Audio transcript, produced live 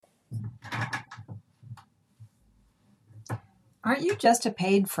Aren't you just a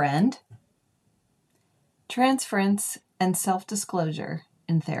paid friend? Transference and self-disclosure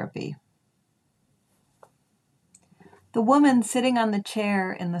in therapy. The woman sitting on the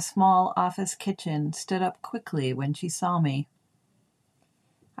chair in the small office kitchen stood up quickly when she saw me.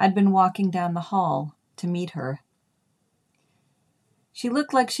 I'd been walking down the hall to meet her. She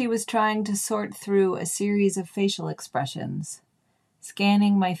looked like she was trying to sort through a series of facial expressions,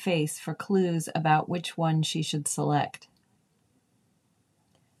 scanning my face for clues about which one she should select.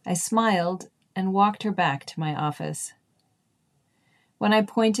 I smiled and walked her back to my office. When I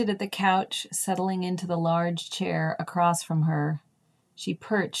pointed at the couch settling into the large chair across from her, she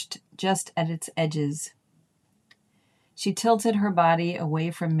perched just at its edges. She tilted her body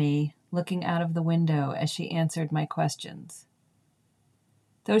away from me, looking out of the window as she answered my questions.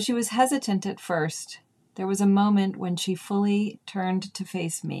 Though she was hesitant at first, there was a moment when she fully turned to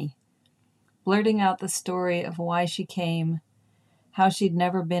face me, blurting out the story of why she came, how she'd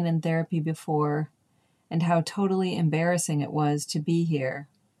never been in therapy before, and how totally embarrassing it was to be here,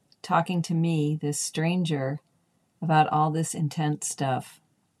 talking to me, this stranger, about all this intense stuff.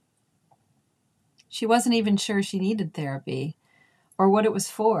 She wasn't even sure she needed therapy, or what it was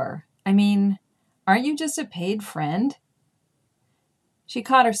for. I mean, aren't you just a paid friend? She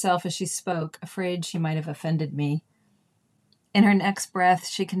caught herself as she spoke, afraid she might have offended me. In her next breath,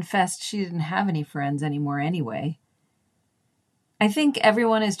 she confessed she didn't have any friends anymore anyway. I think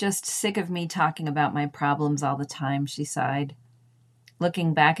everyone is just sick of me talking about my problems all the time, she sighed,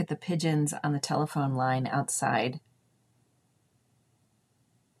 looking back at the pigeons on the telephone line outside.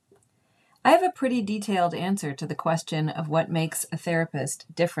 I have a pretty detailed answer to the question of what makes a therapist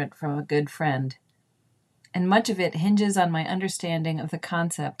different from a good friend, and much of it hinges on my understanding of the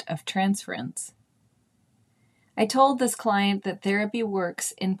concept of transference. I told this client that therapy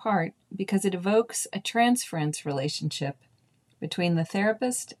works in part because it evokes a transference relationship between the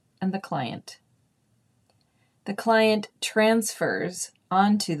therapist and the client. The client transfers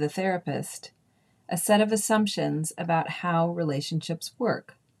onto the therapist a set of assumptions about how relationships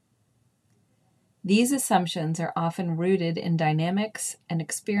work. These assumptions are often rooted in dynamics and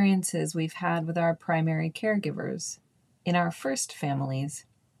experiences we've had with our primary caregivers, in our first families.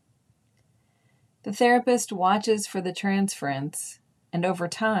 The therapist watches for the transference, and over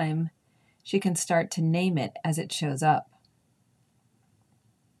time, she can start to name it as it shows up.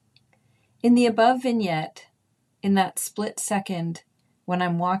 In the above vignette, in that split second when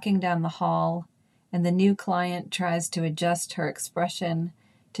I'm walking down the hall and the new client tries to adjust her expression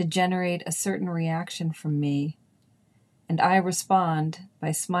to generate a certain reaction from me, and I respond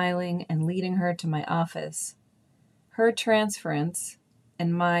by smiling and leading her to my office, her transference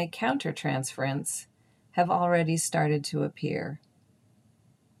and my countertransference have already started to appear.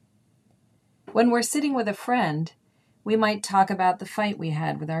 When we're sitting with a friend, we might talk about the fight we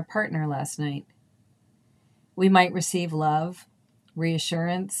had with our partner last night. We might receive love,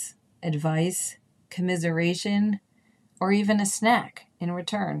 reassurance, advice, commiseration, or even a snack in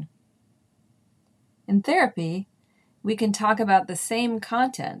return. In therapy, we can talk about the same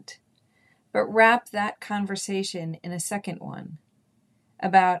content, but wrap that conversation in a second one,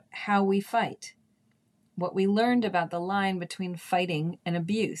 about how we fight, what we learned about the line between fighting and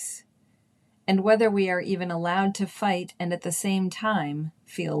abuse, and whether we are even allowed to fight and at the same time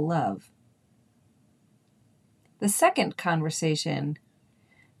feel love. The second conversation,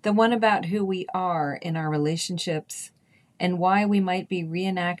 the one about who we are in our relationships and why we might be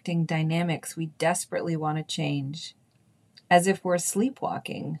reenacting dynamics we desperately want to change, as if we're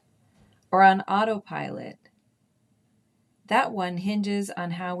sleepwalking or on autopilot. That one hinges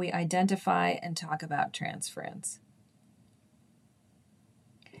on how we identify and talk about transference.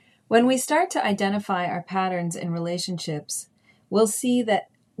 When we start to identify our patterns in relationships, we'll see that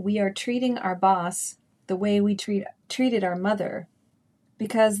we are treating our boss the way we treated our mother,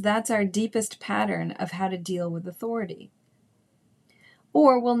 because that's our deepest pattern of how to deal with authority.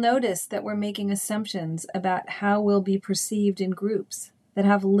 Or we'll notice that we're making assumptions about how we'll be perceived in groups that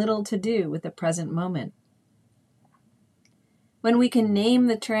have little to do with the present moment. When we can name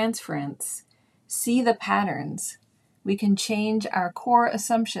the transference, see the patterns, we can change our core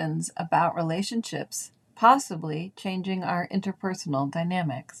assumptions about relationships, possibly changing our interpersonal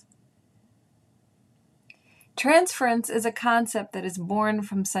dynamics. Transference is a concept that is born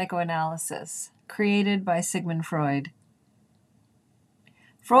from psychoanalysis, created by Sigmund Freud.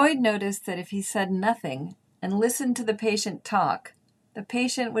 Freud noticed that if he said nothing and listened to the patient talk, the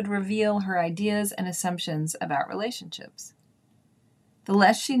patient would reveal her ideas and assumptions about relationships. The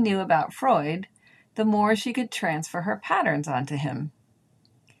less she knew about Freud, the more she could transfer her patterns onto him.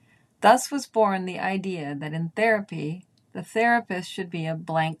 Thus was born the idea that in therapy, The therapist should be a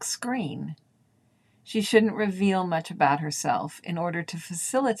blank screen. She shouldn't reveal much about herself in order to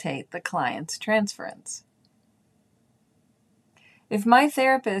facilitate the client's transference. If my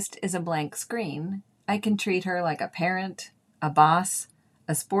therapist is a blank screen, I can treat her like a parent, a boss,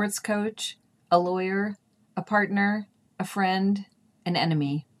 a sports coach, a lawyer, a partner, a friend, an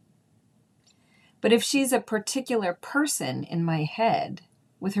enemy. But if she's a particular person in my head,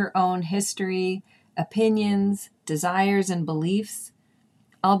 with her own history, opinions, desires, and beliefs,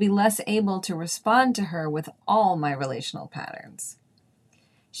 I'll be less able to respond to her with all my relational patterns.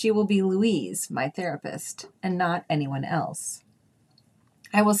 She will be Louise, my therapist, and not anyone else.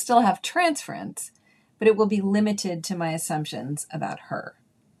 I will still have transference, but it will be limited to my assumptions about her.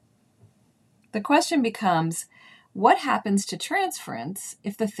 The question becomes, what happens to transference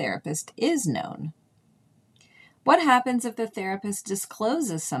if the therapist is known? What happens if the therapist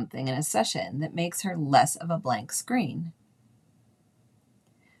discloses something in a session that makes her less of a blank screen?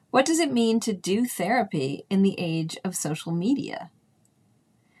 What does it mean to do therapy in the age of social media?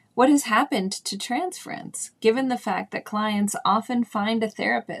 What has happened to transference, given the fact that clients often find a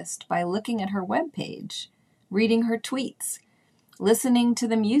therapist by looking at her webpage, reading her tweets, listening to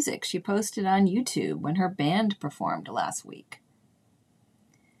the music she posted on YouTube when her band performed last week?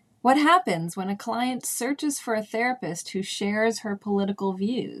 What happens when a client searches for a therapist who shares her political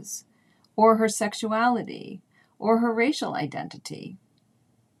views, or her sexuality, or her racial identity?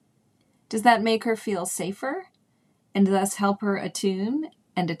 Does that make her feel safer, and thus help her attune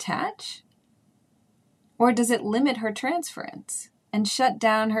and attach? Or does it limit her transference and shut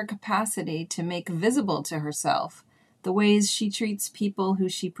down her capacity to make visible to herself the ways she treats people who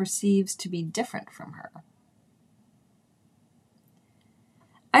she perceives to be different from her?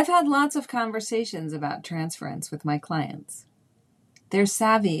 I've had lots of conversations about transference with my clients. They're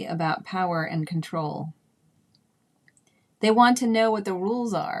savvy about power and control. They want to know what the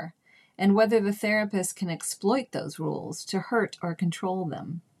rules are and whether the therapist can exploit those rules to hurt or control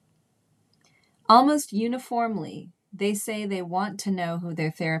them. Almost uniformly, they say they want to know who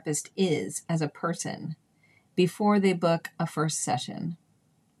their therapist is as a person before they book a first session.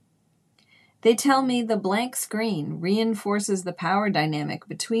 They tell me the blank screen reinforces the power dynamic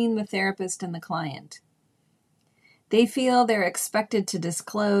between the therapist and the client. They feel they're expected to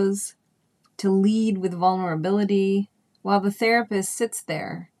disclose, to lead with vulnerability, while the therapist sits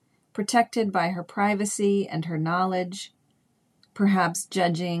there, protected by her privacy and her knowledge, perhaps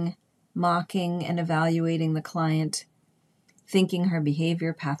judging, mocking, and evaluating the client, thinking her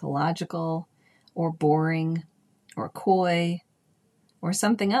behavior pathological, or boring, or coy, or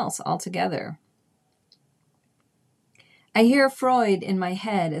something else altogether. I hear Freud in my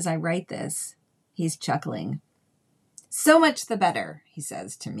head as I write this. He's chuckling. "So much the better," he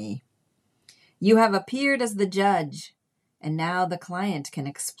says to me. "You have appeared as the judge, and now the client can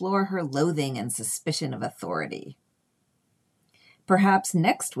explore her loathing and suspicion of authority. Perhaps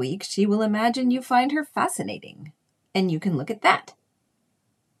next week she will imagine you find her fascinating, and you can look at that."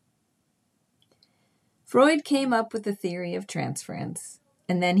 Freud came up with the theory of transference,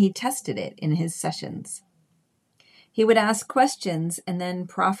 and then he tested it in his sessions. He would ask questions and then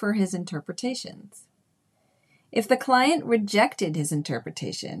proffer his interpretations. If the client rejected his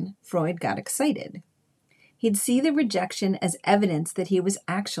interpretation, Freud got excited. He'd see the rejection as evidence that he was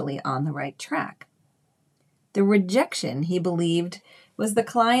actually on the right track. The rejection, he believed, was the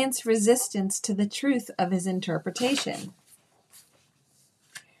client's resistance to the truth of his interpretation.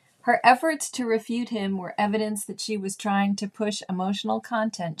 Her efforts to refute him were evidence that she was trying to push emotional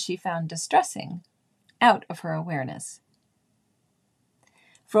content she found distressing out of her awareness.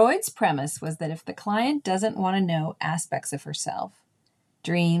 Freud's premise was that if the client doesn't want to know aspects of herself,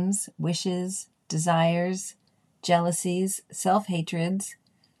 dreams, wishes, desires, jealousies, self-hatreds,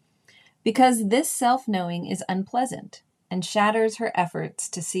 because this self-knowing is unpleasant and shatters her efforts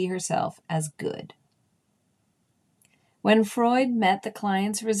to see herself as good. When Freud met the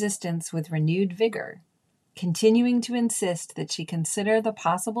client's resistance with renewed vigor, continuing to insist that she consider the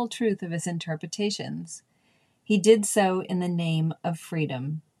possible truth of his interpretations, he did so in the name of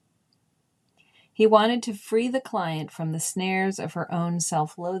freedom. He wanted to free the client from the snares of her own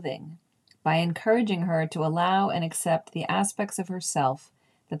self-loathing by encouraging her to allow and accept the aspects of herself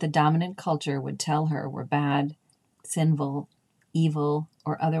that the dominant culture would tell her were bad, sinful, evil,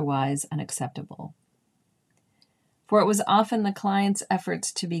 or otherwise unacceptable. For it was often the client's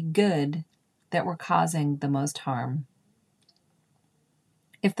efforts to be good that were causing the most harm.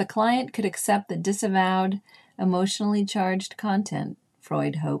 If the client could accept the disavowed, emotionally charged content,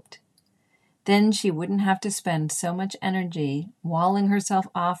 Freud hoped, then she wouldn't have to spend so much energy walling herself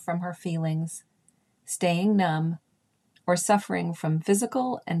off from her feelings, staying numb, or suffering from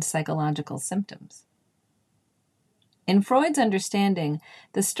physical and psychological symptoms. In Freud's understanding,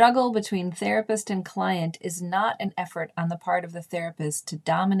 the struggle between therapist and client is not an effort on the part of the therapist to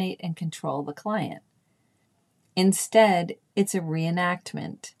dominate and control the client. Instead, it's a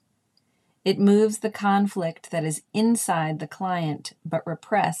reenactment. It moves the conflict that is inside the client but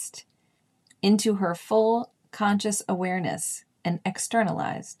repressed into her full conscious awareness and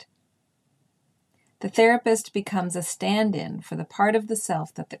externalized. The therapist becomes a stand-in for the part of the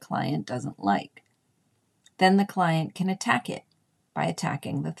self that the client doesn't like. Then the client can attack it by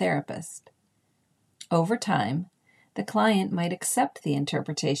attacking the therapist. Over time, the client might accept the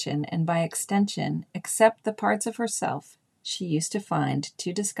interpretation and by extension accept the parts of herself she used to find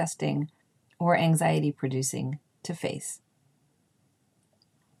too disgusting or anxiety-producing to face.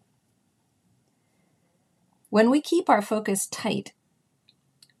 When we keep our focus tight,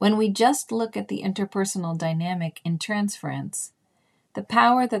 when we just look at the interpersonal dynamic in transference, the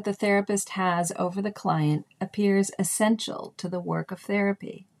power that the therapist has over the client appears essential to the work of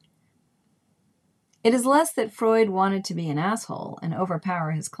therapy. It is less that Freud wanted to be an asshole and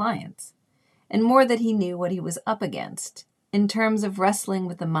overpower his clients, and more that he knew what he was up against in terms of wrestling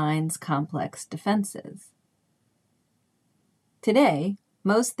with the mind's complex defenses. Today,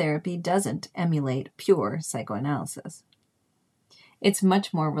 most therapy doesn't emulate pure psychoanalysis. It's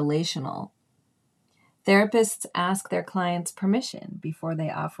much more relational. Therapists ask their clients permission before they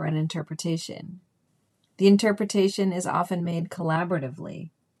offer an interpretation. The interpretation is often made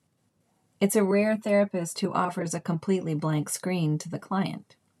collaboratively. It's a rare therapist who offers a completely blank screen to the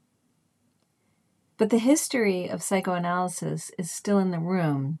client. But the history of psychoanalysis is still in the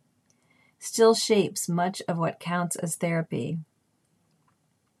room, still shapes much of what counts as therapy.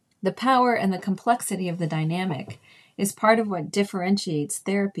 The power and the complexity of the dynamic is part of what differentiates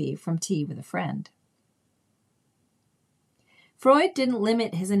therapy from tea with a friend. Freud didn't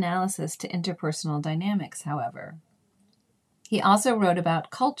limit his analysis to interpersonal dynamics, however. He also wrote about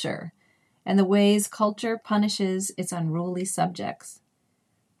culture and the ways culture punishes its unruly subjects.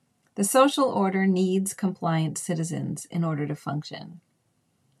 The social order needs compliant citizens in order to function.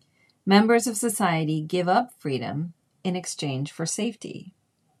 Members of society give up freedom in exchange for safety.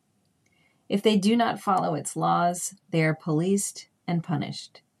 If they do not follow its laws, they are policed and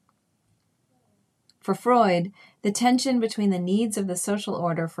punished. For Freud, the tension between the needs of the social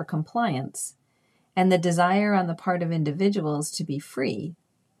order for compliance and the desire on the part of individuals to be free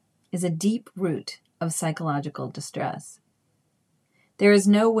is a deep root of psychological distress. There is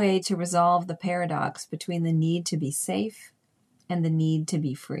no way to resolve the paradox between the need to be safe and the need to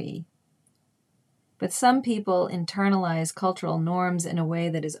be free. But some people internalize cultural norms in a way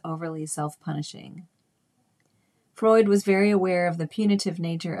that is overly self-punishing. Freud was very aware of the punitive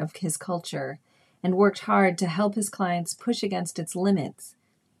nature of his culture and worked hard to help his clients push against its limits,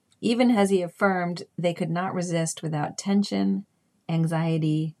 even as he affirmed they could not resist without tension,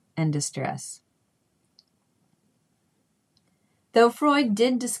 anxiety, and distress. Though Freud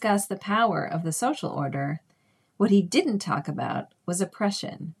did discuss the power of the social order, what he didn't talk about was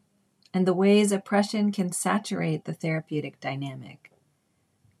oppression and the ways oppression can saturate the therapeutic dynamic.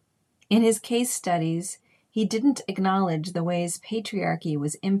 In his case studies, he didn't acknowledge the ways patriarchy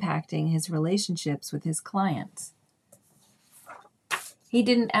was impacting his relationships with his clients. He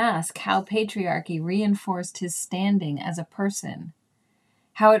didn't ask how patriarchy reinforced his standing as a person,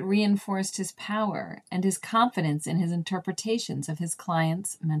 how it reinforced his power and his confidence in his interpretations of his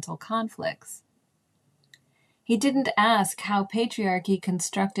clients' mental conflicts. He didn't ask how patriarchy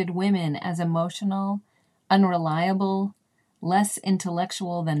constructed women as emotional, unreliable, less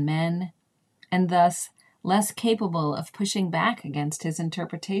intellectual than men, and thus less capable of pushing back against his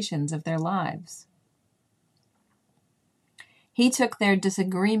interpretations of their lives. He took their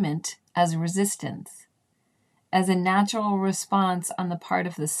disagreement as resistance, as a natural response on the part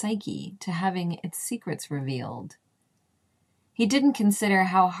of the psyche to having its secrets revealed. He didn't consider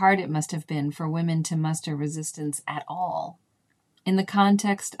how hard it must have been for women to muster resistance at all, in the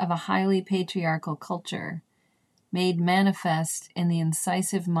context of a highly patriarchal culture, made manifest in the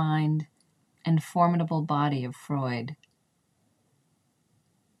incisive mind and formidable body of Freud.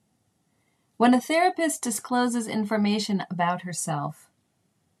 When a therapist discloses information about herself,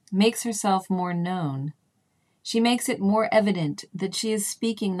 makes herself more known, she makes it more evident that she is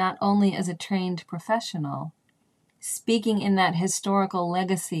speaking not only as a trained professional, speaking in that historical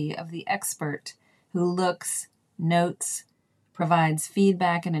legacy of the expert who looks, notes, provides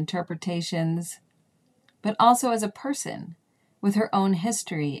feedback and interpretations, but also as a person with her own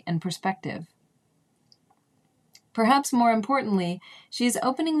history and perspective. Perhaps more importantly, she is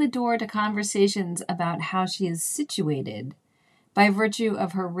opening the door to conversations about how she is situated by virtue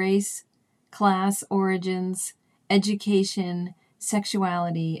of her race, class origins, education,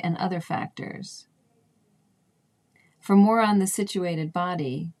 sexuality, and other factors. For more on the situated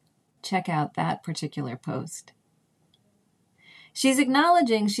body, check out that particular post. She's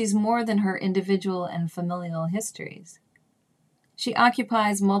acknowledging she's more than her individual and familial histories. She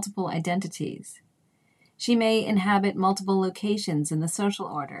occupies multiple identities. She may inhabit multiple locations in the social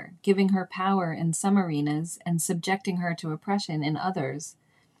order, giving her power in some arenas and subjecting her to oppression in others,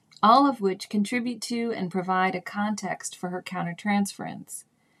 all of which contribute to and provide a context for her countertransference,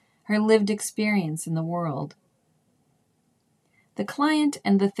 her lived experience in the world. The client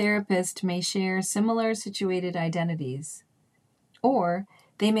and the therapist may share similar situated identities, or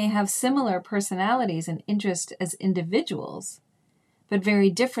they may have similar personalities and interests as individuals, but very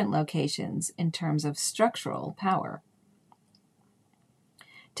different locations in terms of structural power.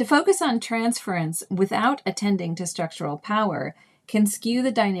 To focus on transference without attending to structural power can skew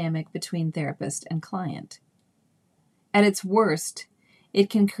the dynamic between therapist and client. At its worst, it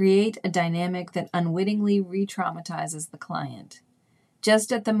can create a dynamic that unwittingly re-traumatizes the client,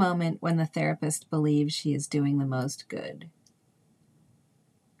 just at the moment when the therapist believes she is doing the most good.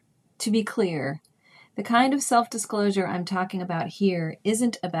 To be clear, the kind of self-disclosure I'm talking about here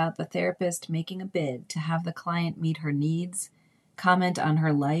isn't about the therapist making a bid to have the client meet her needs, comment on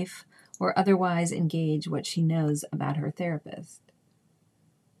her life, or otherwise engage what she knows about her therapist.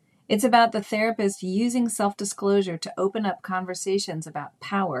 It's about the therapist using self-disclosure to open up conversations about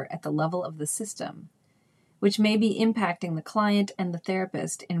power at the level of the system, which may be impacting the client and the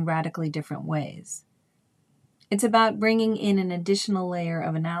therapist in radically different ways. It's about bringing in an additional layer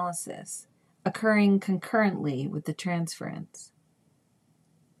of analysis, occurring concurrently with the transference.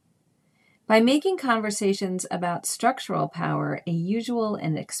 By making conversations about structural power a usual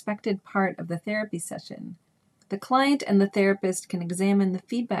and expected part of the therapy session, the client and the therapist can examine the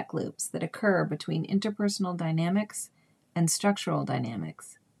feedback loops that occur between interpersonal dynamics and structural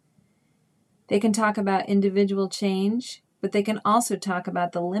dynamics. They can talk about individual change, but they can also talk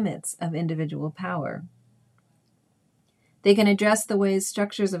about the limits of individual power. They can address the ways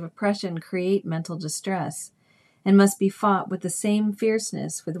structures of oppression create mental distress and must be fought with the same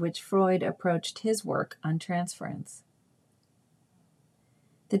fierceness with which Freud approached his work on transference.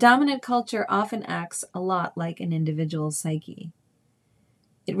 The dominant culture often acts a lot like an individual's psyche.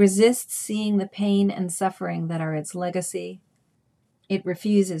 It resists seeing the pain and suffering that are its legacy. It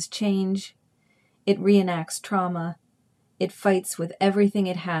refuses change. It reenacts trauma. It fights with everything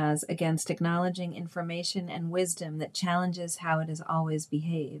it has against acknowledging information and wisdom that challenges how it has always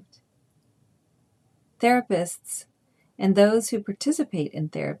behaved. Therapists, and those who participate in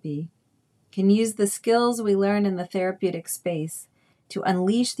therapy, can use the skills we learn in the therapeutic space to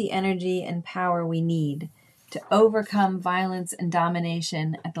unleash the energy and power we need to overcome violence and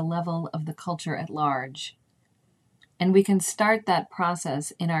domination at the level of the culture at large. And we can start that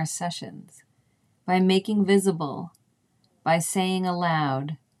process in our sessions by making visible, by saying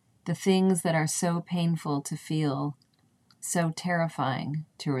aloud, the things that are so painful to feel, so terrifying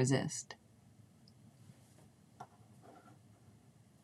to resist.